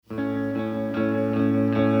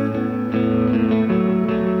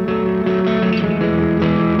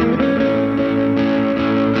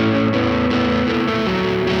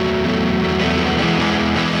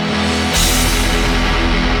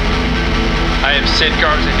I'm Sid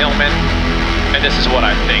Garza-Hillman, and this is what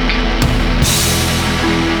I think.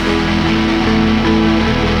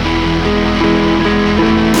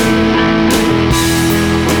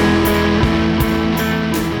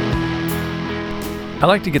 I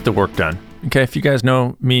like to get the work done. Okay, if you guys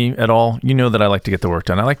know me at all, you know that I like to get the work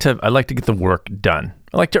done. I like to get the work done.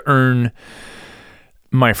 I like to earn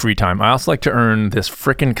my free time. I also like to earn this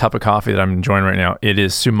frickin' cup of coffee that I'm enjoying right now. It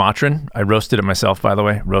is Sumatran. I roasted it myself, by the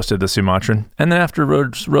way. Roasted the Sumatran. And then after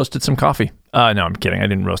roasted some coffee. No, I'm kidding. I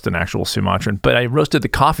didn't roast an actual Sumatran. But I roasted the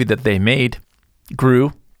coffee that they made,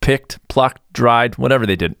 grew, picked, plucked, dried, whatever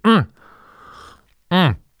they did.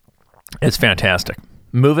 It's fantastic.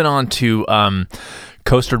 Moving on to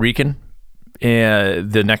Costa Rican.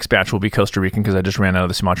 The next batch will be Costa Rican because I just ran out of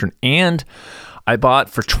the Sumatran. And I bought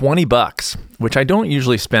for $20, which I don't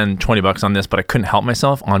usually spend $20 on this, but I couldn't help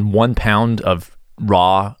myself, on 1 pound of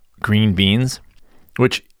raw green beans,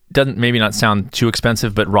 which doesn't maybe not sound too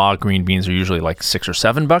expensive, but raw green beans are usually like $6 or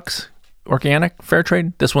 $7 organic, fair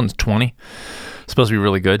trade. This one's 20. It's supposed to be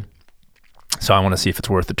really good. So I want to see if it's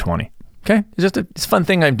worth the 20. Okay. It's a fun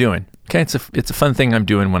thing I'm doing. Okay. It's a fun thing I'm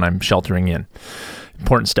doing when I'm sheltering in.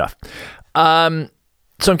 Important stuff. So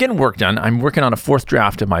I'm getting work done. I'm working on a 4th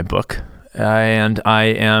draft of my book. And I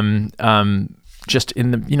am just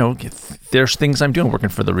in the, there's things I'm doing, working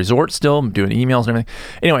for the resort still, I'm doing emails and everything.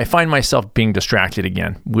 Anyway, I find myself being distracted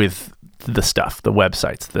again with the stuff, the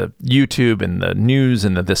websites, the YouTube and the news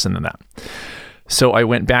and the this and the that. So I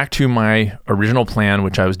went back to my original plan,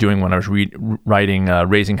 which I was doing when I was writing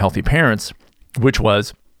Raising Healthy Parents, which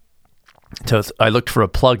was, I looked for a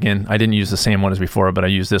plugin. I didn't use the same one as before, but I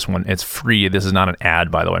used this one. It's free. This is not an ad,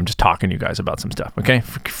 by the way. I'm just talking to you guys about some stuff, okay?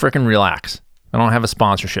 Frickin' relax. I don't have a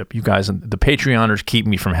sponsorship. You guys, the Patreoners, keep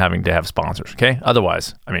me from having to have sponsors, okay?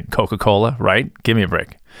 Otherwise, Coca-Cola, right? Give me a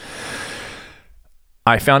break.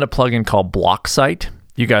 I found a plugin called BlockSite.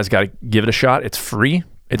 You guys got to give it a shot. It's free.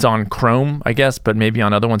 It's on Chrome, I guess, but maybe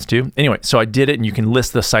on other ones too. Anyway, so I did it, and you can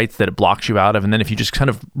list the sites that it blocks you out of, and then if you just kind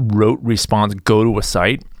of wrote response, go to a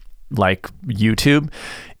site, like YouTube,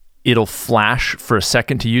 it'll flash for a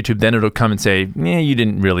second to YouTube, then it'll come and say, you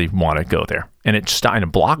didn't really want to go there. And it just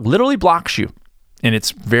literally blocks you. And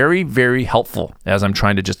it's very, very helpful as I'm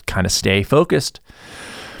trying to just kind of stay focused.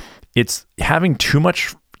 It's having too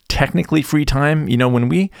much technically free time. When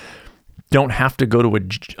we don't have to go to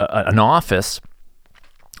an office,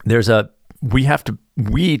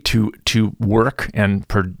 we to work and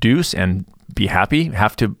produce and be happy,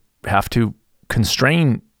 have to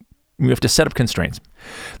constrain. We have to set up constraints.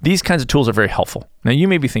 These kinds of tools are very helpful. Now, you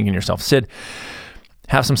may be thinking to yourself, Sid,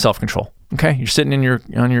 have some self-control. Okay, you're sitting in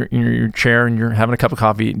your chair and you're having a cup of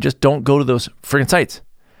coffee. Just don't go to those friggin' sites.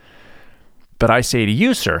 But I say to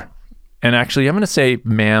you, sir, and actually I'm going to say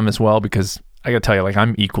ma'am as well, because I got to tell you,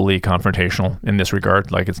 I'm equally confrontational in this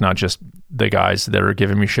regard. It's not just the guys that are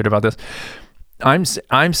giving me shit about this. I'm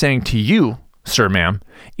saying to you, sir, ma'am,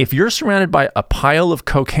 if you're surrounded by a pile of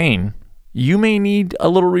cocaine, you may need a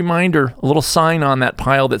little reminder, a little sign on that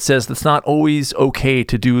pile that says it's not always okay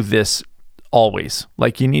to do this always.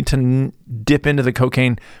 You need to dip into the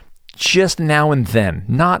cocaine just now and then,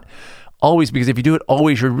 not always, because if you do it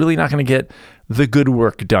always, you're really not going to get the good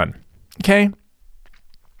work done. Okay?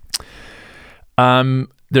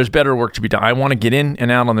 There's better work to be done. I want to get in and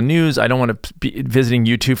out on the news. I don't want to be visiting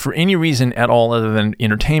YouTube for any reason at all other than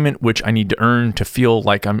entertainment, which I need to earn to feel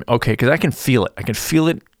like I'm okay, because I can feel it. I can feel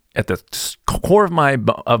it at the core of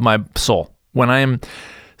my soul. When I am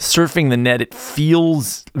surfing the net, it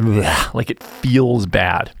feels like it feels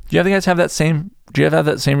bad. Do you guys have that same? Do you have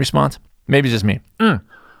that same response? Maybe it's just me. On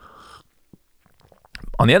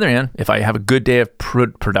the other hand, if I have a good day of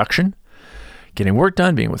production, getting work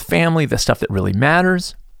done, being with family, the stuff that really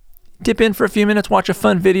matters, dip in for a few minutes, watch a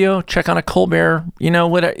fun video, check on a Colbert.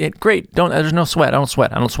 Great. There's no sweat. I don't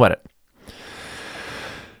sweat it.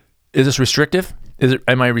 Is this restrictive?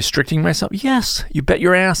 Am I restricting myself? Yes, you bet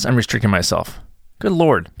your ass I'm restricting myself. Good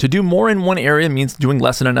Lord. To do more in one area means doing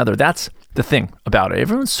less in another. That's the thing about it.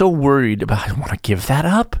 Everyone's so worried about, I don't want to give that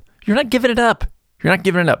up. You're not giving it up. You're not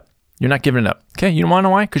giving it up. Okay, you want to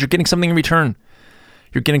know why? Because you're getting something in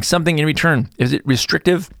return. Is it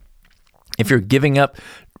restrictive if you're giving up,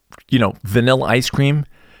 vanilla ice cream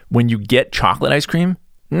when you get chocolate ice cream?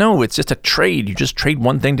 No, it's just a trade. You just trade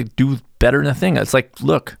one thing to do better than a thing. It's like,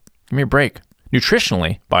 look, give me a break.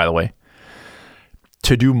 Nutritionally, by the way,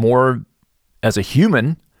 to do more as a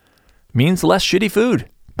human means less shitty food.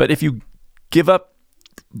 But if you give up,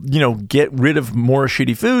 get rid of more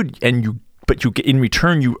shitty food but you get in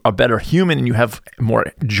return, you are a better human and you have more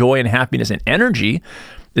joy and happiness and energy,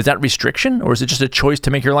 is that restriction or is it just a choice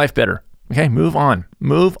to make your life better? Okay, move on.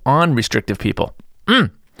 Move on, restrictive people.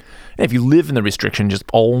 If you live in the restriction, just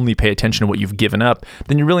only pay attention to what you've given up,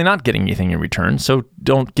 then you're really not getting anything in return. So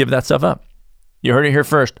don't give that stuff up. You heard it here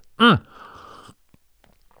first. I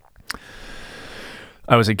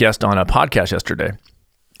was a guest on a podcast yesterday.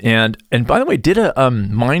 And by the way, did a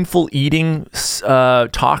mindful eating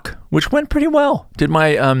talk, which went pretty well. Did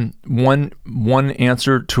my one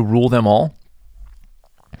answer to rule them all.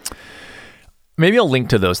 Maybe I'll link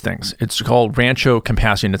to those things. It's called Rancho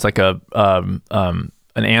Compassion. It's like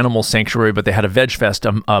an animal sanctuary, but they had a Veg Fest,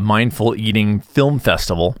 a mindful eating film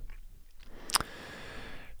festival.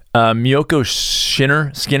 Miyoko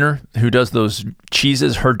Skinner, who does those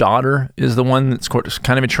cheeses, her daughter is the one that's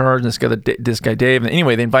kind of in charge. And this guy Dave. And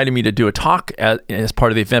anyway, they invited me to do a talk as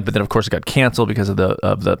part of the event, but then of course it got canceled because of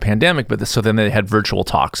the pandemic. So then they had virtual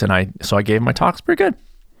talks, and I gave my talks pretty good.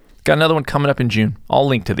 Got another one coming up in June. I'll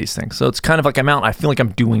link to these things. So it's kind of like I feel like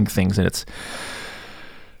I'm doing things, and it's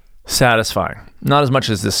satisfying. Not as much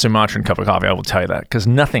as this Sumatran cup of coffee, I will tell you that, because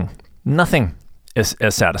nothing is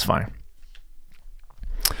as satisfying.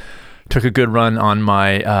 Took a good run on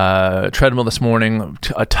my treadmill this morning,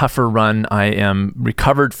 a tougher run. I am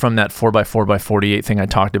recovered from that 4x4x48 thing I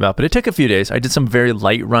talked about, but it took a few days. I did some very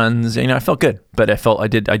light runs. I felt good, but I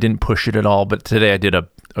didn't push it at all. But today I did a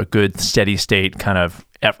good steady state kind of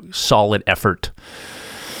solid effort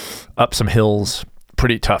up some hills.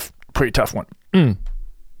 Pretty tough one.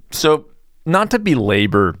 So not to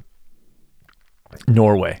belabor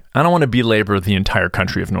Norway. I don't want to belabor the entire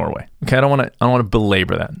country of Norway. Okay, I don't want to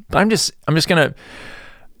belabor that. But I'm just gonna.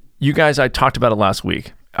 You guys, I talked about it last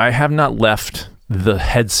week. I have not left the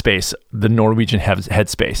headspace, the Norwegian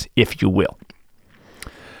headspace, if you will.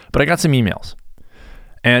 But I got some emails,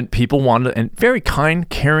 and people wanted, and very kind,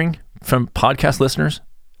 caring from podcast listeners,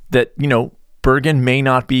 that Bergen may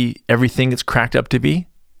not be everything it's cracked up to be.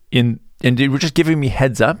 And they were just giving me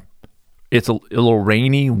heads up. It's a little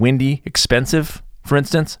rainy, windy, expensive, for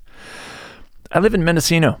instance. I live in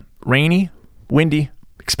Mendocino. Rainy, windy,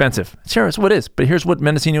 expensive. Sure, it's what it is. But here's what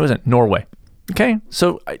Mendocino isn't. Norway. Okay?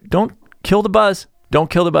 So don't kill the buzz. Don't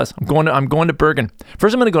kill the buzz. I'm going to Bergen.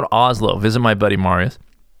 First, I'm going to go to Oslo, visit my buddy Marius.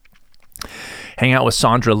 Hang out with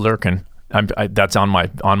Sandra Lurken. That's on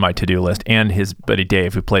my to-do list. And his buddy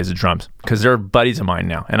Dave, who plays the drums. Because they're buddies of mine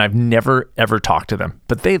now. And I've never, ever talked to them.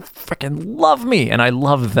 But they freaking love me. And I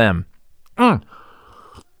love them.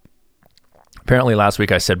 Apparently last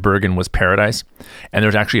week I said Bergen was paradise, and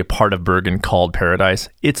there's actually a part of Bergen called paradise.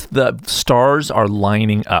 It's the stars are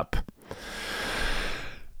lining up.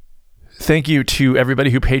 Thank you to everybody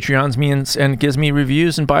who Patreons me and gives me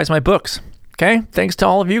reviews and buys my books. Okay? Thanks to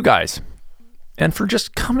all of you guys. And for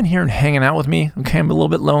just coming here and hanging out with me. Okay, I'm a little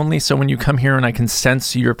bit lonely, so when you come here and I can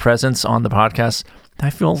sense your presence on the podcast, I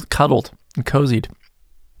feel cuddled and cozied.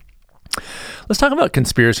 Let's talk about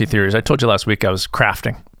conspiracy theories. I told you last week I was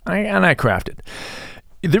crafting, and I crafted.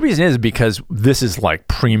 The reason is because this is like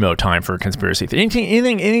primo time for a conspiracy theory.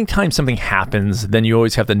 Anytime something happens, then you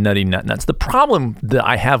always have the nutty nut-nuts. The problem that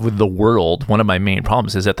I have with the world, one of my main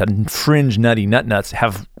problems, is that the fringe nutty nut-nuts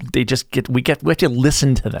we have to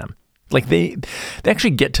listen to them. Like they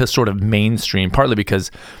actually get to sort of mainstream, partly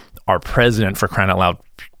because our president, for crying out loud,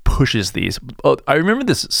 pushes these. Oh, I remember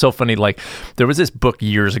this so funny. Like there was this book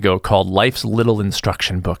years ago called Life's Little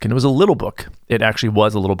Instruction Book, and it was a little book. It actually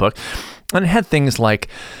was a little book, and it had things like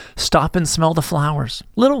stop and smell the flowers.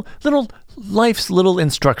 Little Life's Little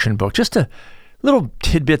Instruction Book, just a little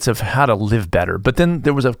tidbits of how to live better. But then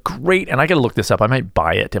there was a great, and I got to look this up. I might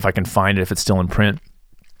buy it if I can find it, if it's still in print.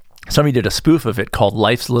 Somebody did a spoof of it called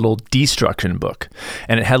Life's Little Destruction Book,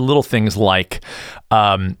 and it had little things like,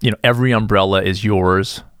 every umbrella is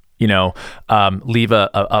yours. Leave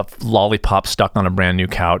a lollipop stuck on a brand new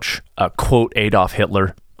couch. Quote Adolf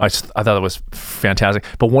Hitler. I thought it was fantastic.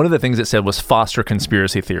 But one of the things it said was foster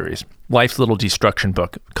conspiracy theories. Life's Little Destruction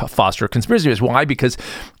Book, foster conspiracy theories. Why? Because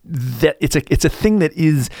that it's a thing that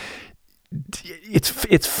is.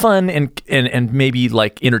 It's fun and maybe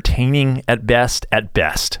like entertaining at best,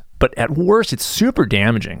 but at worst it's super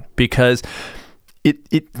damaging because it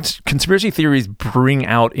conspiracy theories bring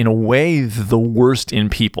out in a way the worst in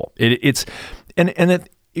people. You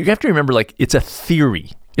have to remember, like, it's a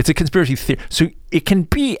theory. It's a conspiracy theory. So it can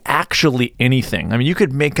be actually anything. I mean, you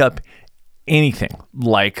could make up anything,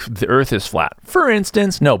 like the earth is flat, for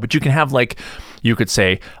instance. No, but you can have, like, you could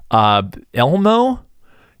say Elmo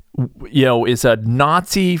is a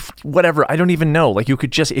Nazi, whatever. I don't even know. Like, it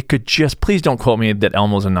could just, please don't quote me that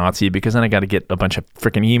Elmo's a Nazi, because then I got to get a bunch of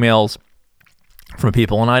freaking emails. from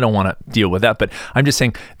people, and I don't want to deal with that, but I'm just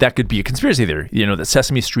saying that could be a conspiracy theory, that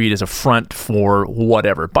Sesame Street is a front for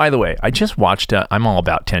whatever. By the way, I just watched, I'm all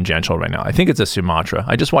about tangential right now. I think it's a Sumatra.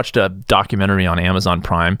 I just watched a documentary on Amazon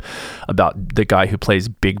Prime about the guy who plays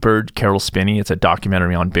Big Bird, Carol Spinney. It's a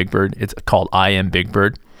documentary on Big Bird. It's called I Am Big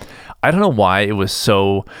Bird. I don't know why it was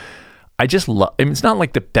so, I just love, it's not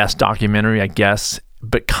like the best documentary, I guess,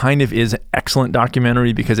 but kind of is an excellent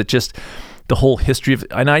documentary because it just, the whole history of,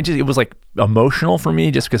 and it was like emotional for me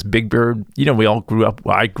just because Big Bird, we all grew up,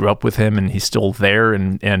 I grew up with him and he's still there.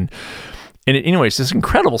 And anyway, it's this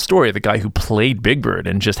incredible story of the guy who played Big Bird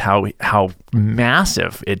and just how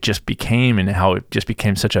massive it just became and how it just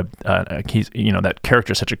became such that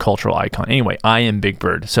character is such a cultural icon. Anyway, I Am Big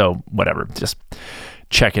Bird. So whatever, just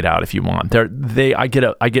check it out if you want. I get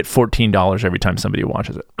 $14 every time somebody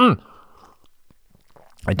watches it.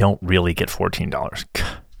 I don't really get $14.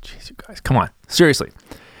 Jeez, you guys, come on. Seriously.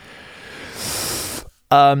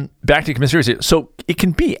 Back to conspiracy. So it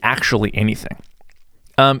can be actually anything.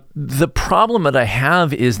 The problem that I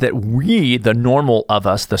have is that we, the normal of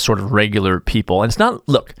us, the sort of regular people, and it's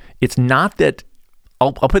not that,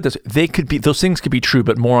 I'll put this, those things could be true,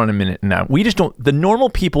 but more on a minute now. We just don't, the normal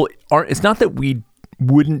people it's not that we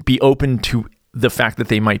wouldn't be open to the fact that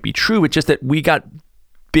they might be true. It's just that we got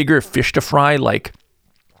bigger fish to fry, like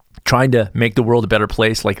trying to make the world a better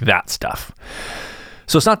place, like that stuff.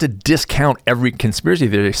 So it's not to discount every conspiracy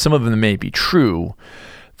theory. Some of them may be true.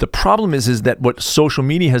 The problem is that what social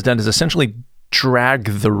media has done is essentially drag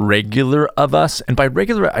the regular of us. And by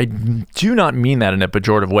regular, I do not mean that in a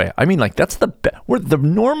pejorative way. I mean, like, that's we're the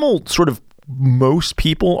normal sort of, most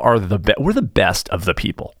people are we're the best of the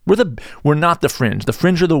people. We're not the fringe. The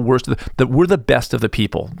fringe are the worst. We're the best of the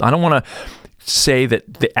people. I don't want to say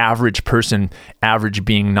that the average person, average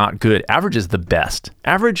being not good, average is the best.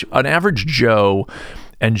 An average Joe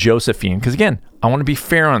and Josephine, because again, I want to be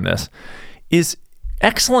fair on this, is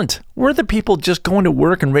excellent. We're the people just going to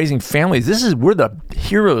work and raising families. We're the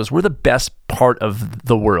heroes. We're the best part of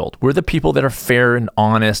the world. We're the people that are fair and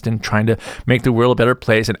honest and trying to make the world a better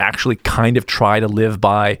place and actually kind of try to live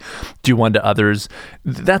by, do unto others.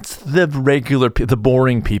 That's the the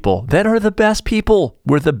boring people that are the best people.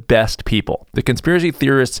 We're the best people. The conspiracy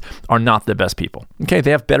theorists are not the best people. Okay, they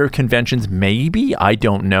have better conventions, maybe, I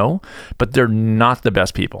don't know, but they're not the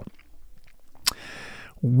best people.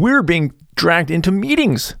 We're being dragged into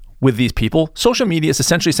meetings with these people. Social media is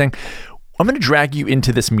essentially saying, I'm going to drag you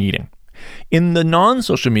into this meeting. In the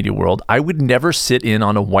non-social media world, I would never sit in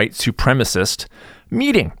on a white supremacist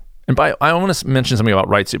meeting. And I want to mention something about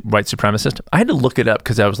white supremacist. I had to look it up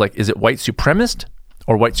because I was like, is it white supremacist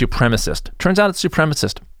or white supremacist? Turns out it's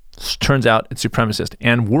supremacist.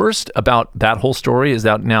 And worst about that whole story is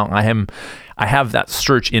that now I have that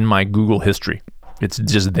search in my Google history. It's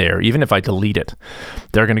just there. Even if I delete it,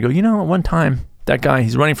 they're going to go, at one time, that guy,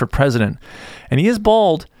 he's running for president and he is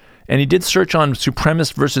bald and he did search on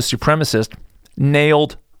supremacist versus supremacist.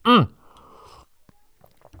 Nailed.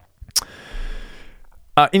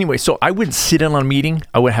 Anyway, so I wouldn't sit in on a meeting.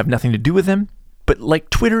 I would have nothing to do with them. But like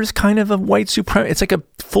Twitter is kind of a it's like a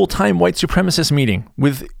full-time white supremacist meeting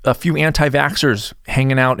with a few anti-vaxxers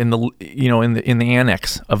hanging out in the in the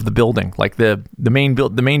annex of the building. Like the main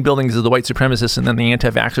buildings are the white supremacists, and then the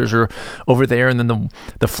anti-vaxxers are over there, and then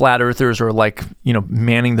the flat earthers are like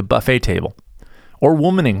manning the buffet table or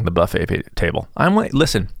womaning the buffet table. I'm like,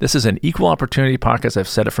 listen, this is an equal opportunity podcast. I've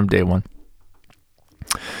said it from day one.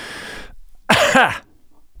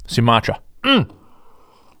 Sumatra.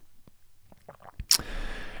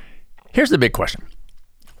 Here's the big question.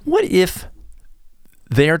 What if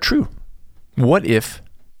they are true? What if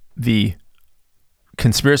the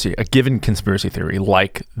a given conspiracy theory,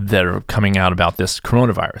 like that are coming out about this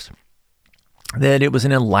coronavirus, that it was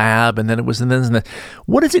in a lab and then it was in this,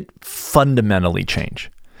 what does it fundamentally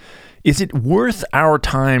change? Is it worth our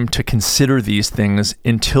time to consider these things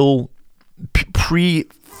until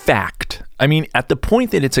pre-fact? I mean, at the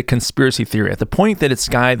point that it's a conspiracy theory, at the point that it's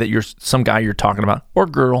some guy you're talking about or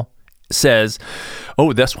girl says,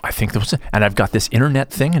 oh, that's what I think there was, and I've got this internet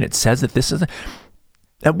thing and it says that this is,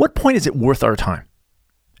 at what point is it worth our time?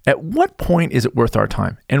 At what point is it worth our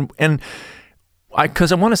time?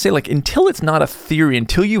 Because I want to say, like, until it's not a theory,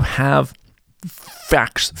 until you have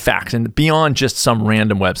facts, and beyond just some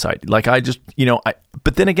random website, like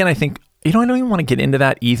but then again, I think, I don't even want to get into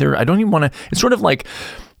that either. I don't even want to, it's sort of like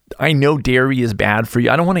I know dairy is bad for you.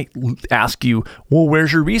 I don't want to ask you, well,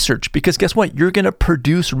 where's your research? Because guess what? You're going to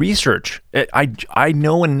produce research. I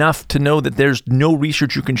know enough to know that there's no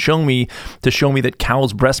research you can show me to show me that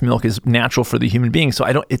cow's breast milk is natural for the human being. So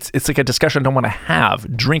it's like a discussion I don't want to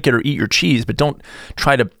have. Drink it or eat your cheese, but don't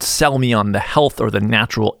try to sell me on the health or the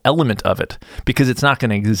natural element of it, because it's not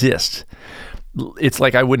going to exist. It's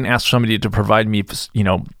like I wouldn't ask somebody to provide me,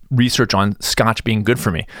 research on scotch being good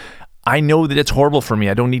for me. I know that it's horrible for me.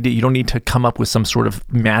 You don't need to come up with some sort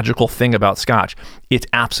of magical thing about scotch. It's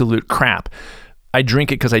absolute crap. I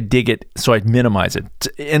drink it because I dig it, so I minimize it.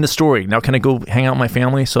 End the story. Now, can I go hang out with my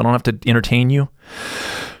family so I don't have to entertain you?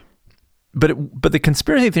 But the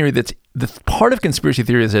conspiracy theory the part of conspiracy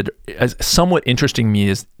theory that is somewhat interesting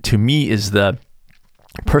to me is the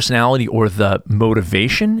personality or the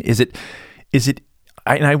motivation. Is it?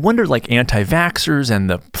 And I wonder, like anti-vaxxers and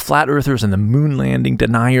the flat earthers and the moon landing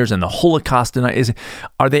deniers and the Holocaust deniers,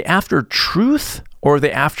 are they after truth, or are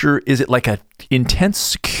they after, is it like a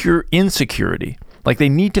intense insecurity? Like they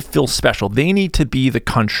need to feel special. They need to be the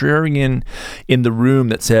contrarian in the room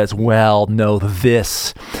that says, well, no,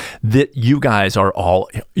 that you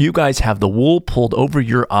guys have the wool pulled over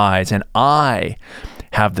your eyes, and I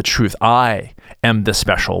have the truth. I am the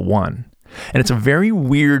special one. And it's a very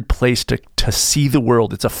weird place to see the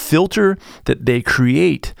world. It's a filter that they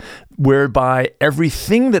create whereby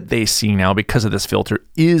everything that they see now because of this filter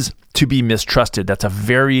is to be mistrusted. That's a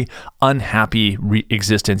very unhappy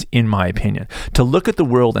existence, in my opinion. To look at the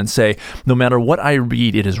world and say, no matter what I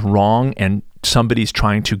read, it is wrong and somebody's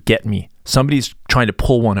trying to get me. Somebody's trying to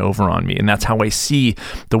pull one over on me. And that's how I see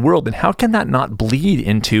the world. And how can that not bleed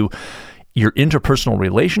into your interpersonal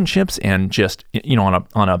relationships and just,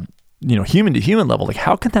 on a human to human level? Like,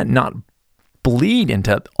 how can that not bleed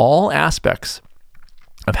into all aspects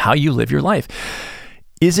of how you live your life?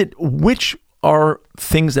 Which are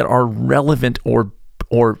things that are relevant or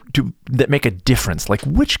that make a difference? Like,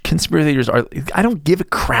 which conspiracy theories are? I don't give a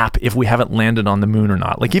crap if we haven't landed on the moon or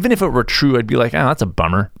not. Like, even if it were true, I'd be like, that's a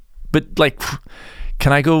bummer. But like,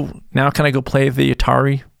 can I go play the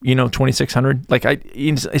Atari, 2600? Like,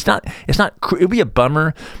 it's not, it'd be a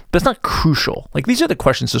bummer, but it's not crucial. Like, these are the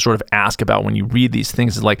questions to sort of ask about when you read these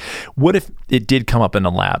things. Is like, what if it did come up in a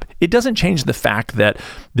lab? It doesn't change the fact that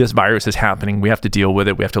this virus is happening. We have to deal with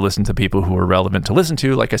it. We have to listen to people who are relevant to listen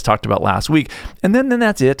to, like I talked about last week. And then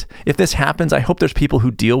that's it. If this happens, I hope there's people who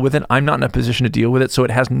deal with it. I'm not in a position to deal with it, so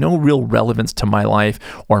it has no real relevance to my life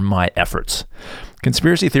or my efforts.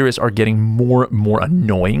 Conspiracy theorists are getting more and more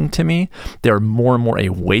annoying to me. They're more and more a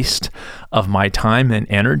waste of my time and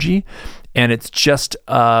energy. And it's just,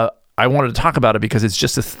 I wanted to talk about it because it's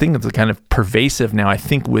just a thing that's kind of pervasive now, I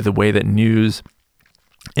think, with the way that news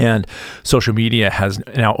and social media has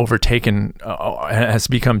now overtaken, has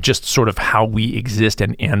become just sort of how we exist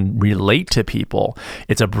and relate to people.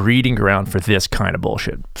 It's a breeding ground for this kind of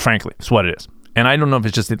bullshit. Frankly, it's what it is. And I don't know if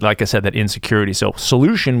it's just, like I said, that insecurity. So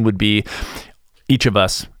solution would be each of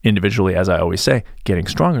us individually, as I always say, getting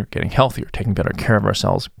stronger, getting healthier, taking better care of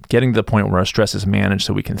ourselves, getting to the point where our stress is managed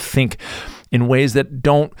so we can think in ways that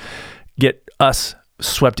don't get us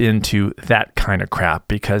swept into that kind of crap.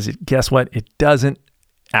 Because guess what? It doesn't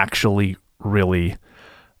actually really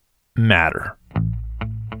matter.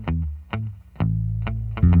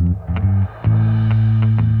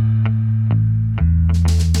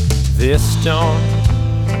 This storm,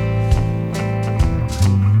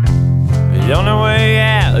 the only way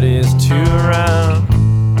out is to run.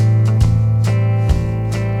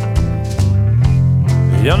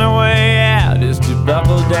 The only way out is to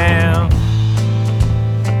buckle down.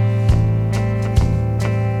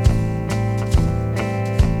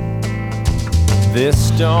 This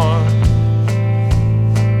storm,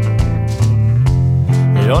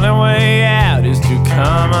 the only way out is to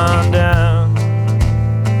come undone.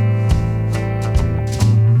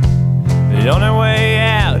 The only way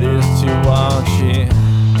out is to watch it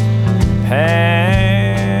pass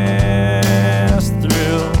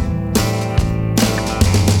through.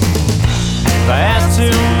 If I ask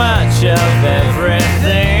too much of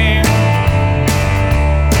everything,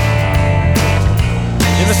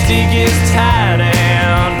 your mystique is tied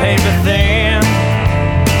and paper thin.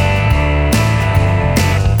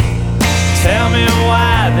 Tell me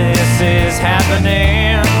why this is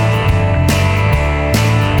happening,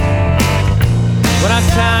 when our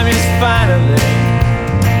time is finally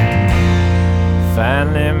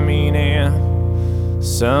meaning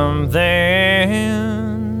something.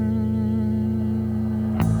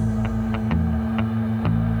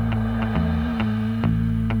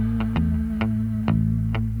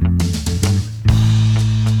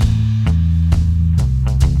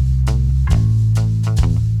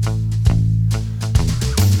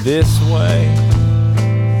 this way.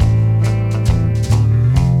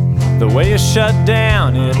 The way you shut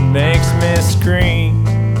down, it makes me scream.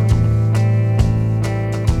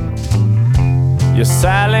 Your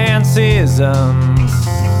silence is unsettling.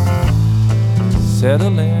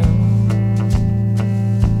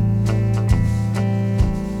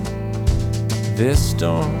 This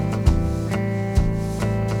storm,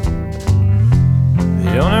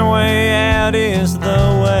 the only way out is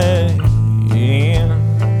the way in.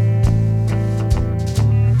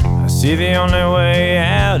 I see the only way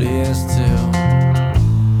out is to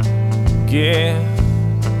get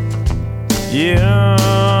you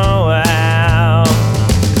out.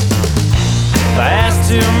 If I ask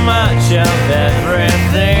too much of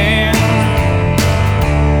everything,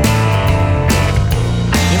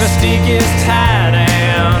 your mystique is tied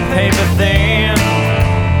and paper thin.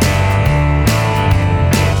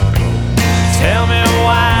 Tell me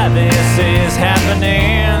why this is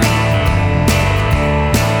happening,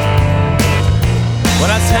 when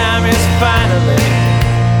our time is finally.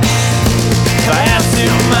 If I ask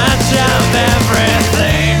too much of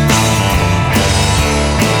everything,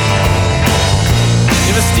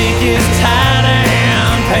 your mystique is tied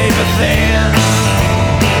and paper thin.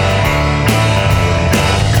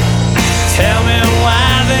 Tell me why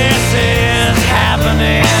this is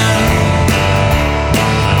happening,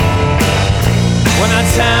 when our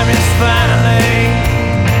time is